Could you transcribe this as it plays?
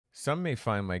Some may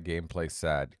find my gameplay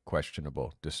sad,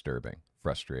 questionable, disturbing,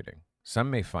 frustrating. Some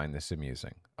may find this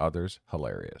amusing, others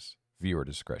hilarious. Viewer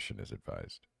discretion is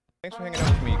advised. Thanks for hanging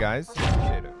out with me, guys.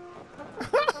 Appreciate it.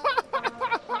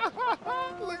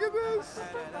 Look at this.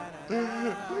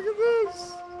 Look at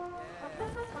this.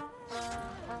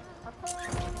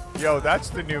 Yo, that's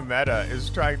the new meta, is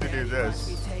trying to do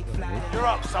this. You're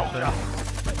up, soldier.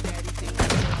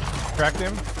 Cracked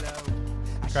him.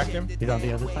 Cracked him. He's on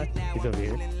the other side. He's over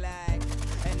here.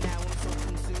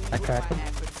 I cracked him.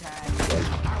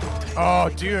 Oh,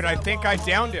 dude, I think I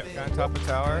downed him. Got on top of the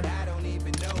tower.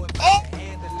 Oh!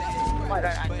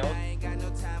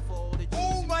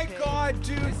 Oh my god,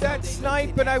 dude, that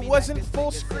snipe, and I wasn't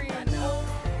full screen.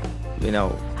 You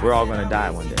know, we're all gonna die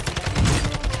one day.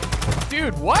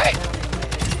 Dude, what?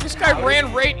 This guy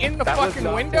ran right in the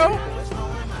fucking window?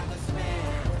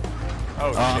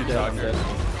 Oh, I'm dead.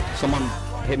 Someone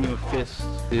hit me with fists,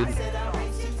 dude.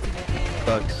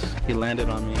 Bucks. He landed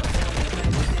on me.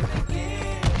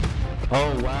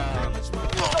 Oh, wow.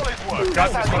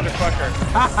 Got this motherfucker.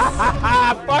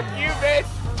 Fuck you, bitch.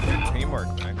 Good teamwork,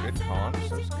 man. Good comms.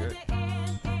 That's good.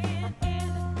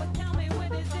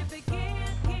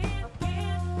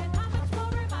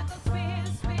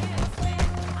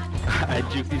 I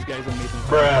juke these guys amazing.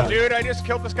 Bruh. Dude, I just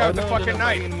killed this guy with the fucking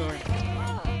knife.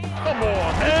 Come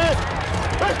on, man.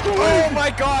 Oh my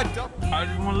god. I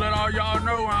just want to let all y'all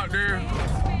know out there,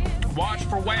 watch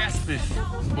for waspies,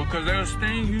 because they'll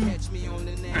sting you,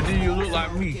 and then you look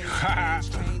like me.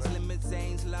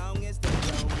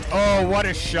 Oh, what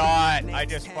a shot. I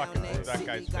just fucking blew that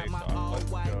guy's face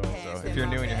off. Let's go. So, if you're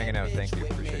new and you're hanging out, thank you.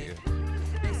 Appreciate you.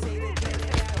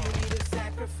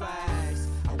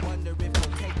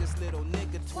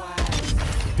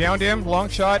 Downed him, long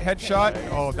shot, headshot.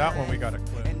 Oh, that one we got a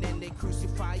clip.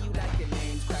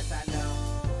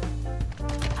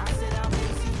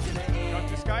 Got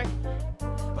this guy?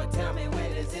 But tell me,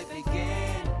 where does it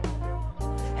begin?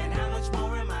 And how much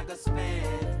more am I gonna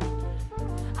spend?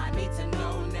 I need to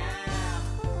know now.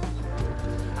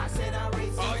 I said I'll race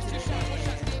you to the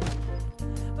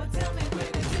end. But tell me,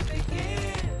 where does it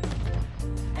begin?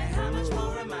 And how much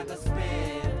more am I gonna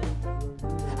spend?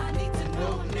 I need to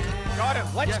know now. Got him.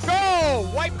 Let's go.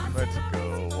 Wipe. Let's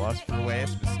go. Lost for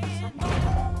waspies.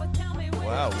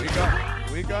 Wow,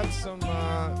 we got some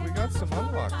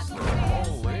unlocks there.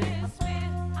 Holy.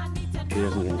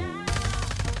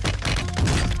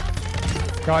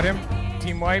 Got him.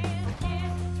 Team wipe.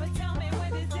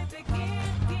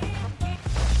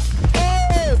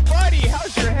 Oh, buddy,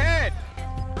 how's your head?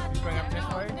 He's going up this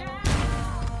way.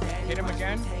 Hit him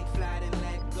again.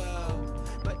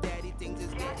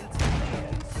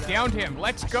 Downed him.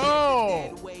 Let's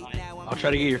go. I'll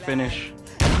try to get your finish.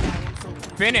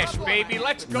 Finish, baby.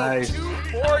 Let's go. Nice.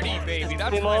 240, baby.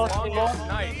 That's my longest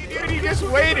night. Dude, he just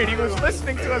waited. He was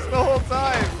listening to us the whole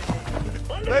time.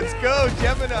 Let's go,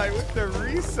 Gemini, with the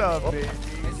resub, baby.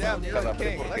 Yeah, you're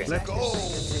king. Let's go.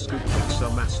 Scoop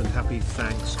some ass and happy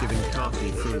Thanksgiving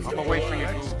party crew. I'm gonna wait for you.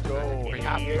 Let's go.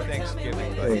 Happy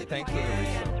Thanksgiving, buddy. Thanks for the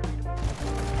resub.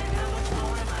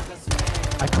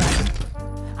 I cracked him.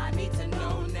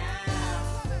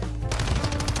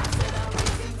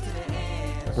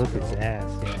 Whoop his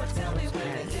ass,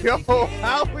 yeah. Yo,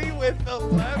 Howie with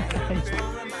 11, baby.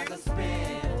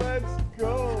 Let's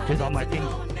go. He's on my ping.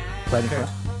 Right in front.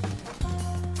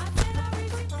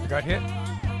 Got hit.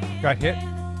 Got hit.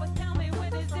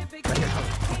 Right here.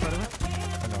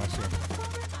 I know, I see him.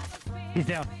 He's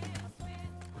down.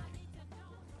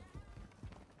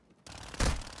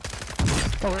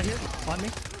 Oh, right here. On me.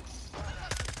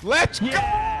 Let's go!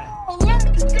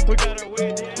 We got our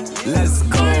win. Let's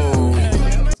go.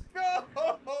 Let's go!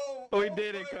 We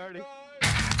did it, Cardi.